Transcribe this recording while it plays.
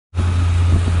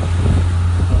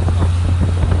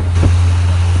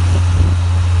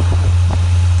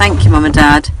Thank you, Mum and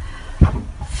Dad,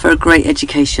 for a great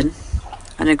education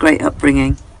and a great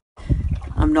upbringing.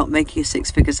 I'm not making a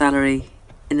six-figure salary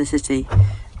in the city,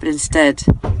 but instead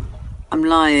I'm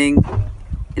lying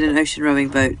in an ocean rowing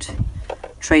boat,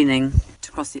 training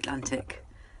to cross the Atlantic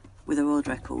with a world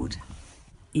record,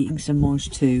 eating some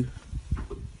mange tout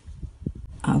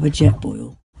out of a jet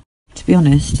boil. To be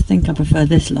honest, I think I prefer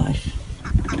this life.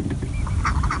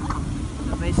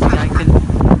 Basically, I can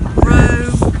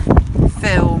row,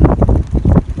 film,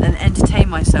 and entertain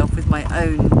myself with my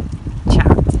own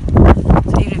chat.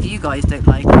 So even if you guys don't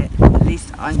like it, at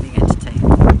least I'm being entertained.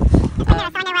 I'm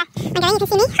going, you can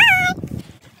see me.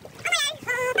 Hi!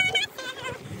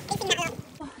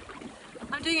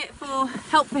 I'm doing it for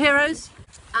Help for Heroes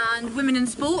and Women in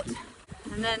Sport,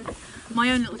 and then my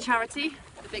own little charity,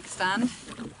 the Big Stand.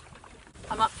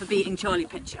 I'm up for beating Charlie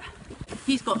Pitcher.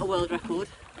 He's got a world record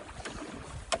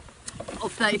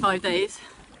of 35 days.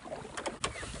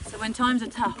 So when times are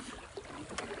tough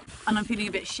and I'm feeling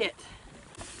a bit shit,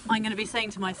 I'm going to be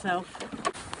saying to myself,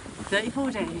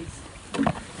 34 days,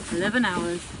 11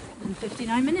 hours and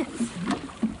 59 minutes.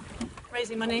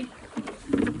 Raising money,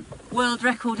 world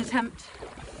record attempt.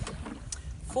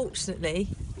 Fortunately,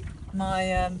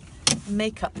 my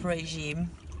makeup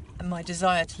regime and my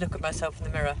desire to look at myself in the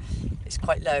mirror is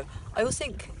quite low. I always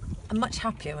think I'm much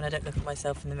happier when I don't look at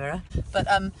myself in the mirror, but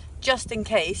just in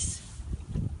case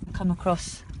I come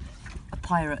across a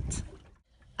pirate.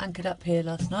 Anchored up here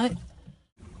last night.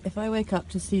 If I wake up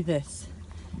to see this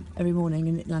every morning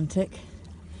in the Atlantic,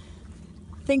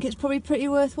 I think it's probably pretty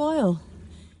worthwhile.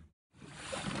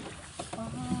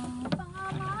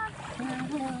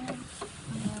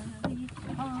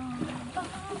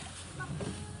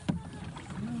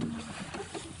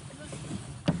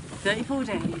 34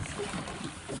 days,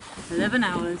 11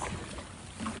 hours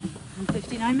and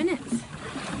 59 minutes.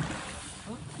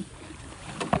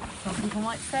 Some people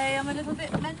might say I'm a little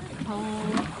bit mental.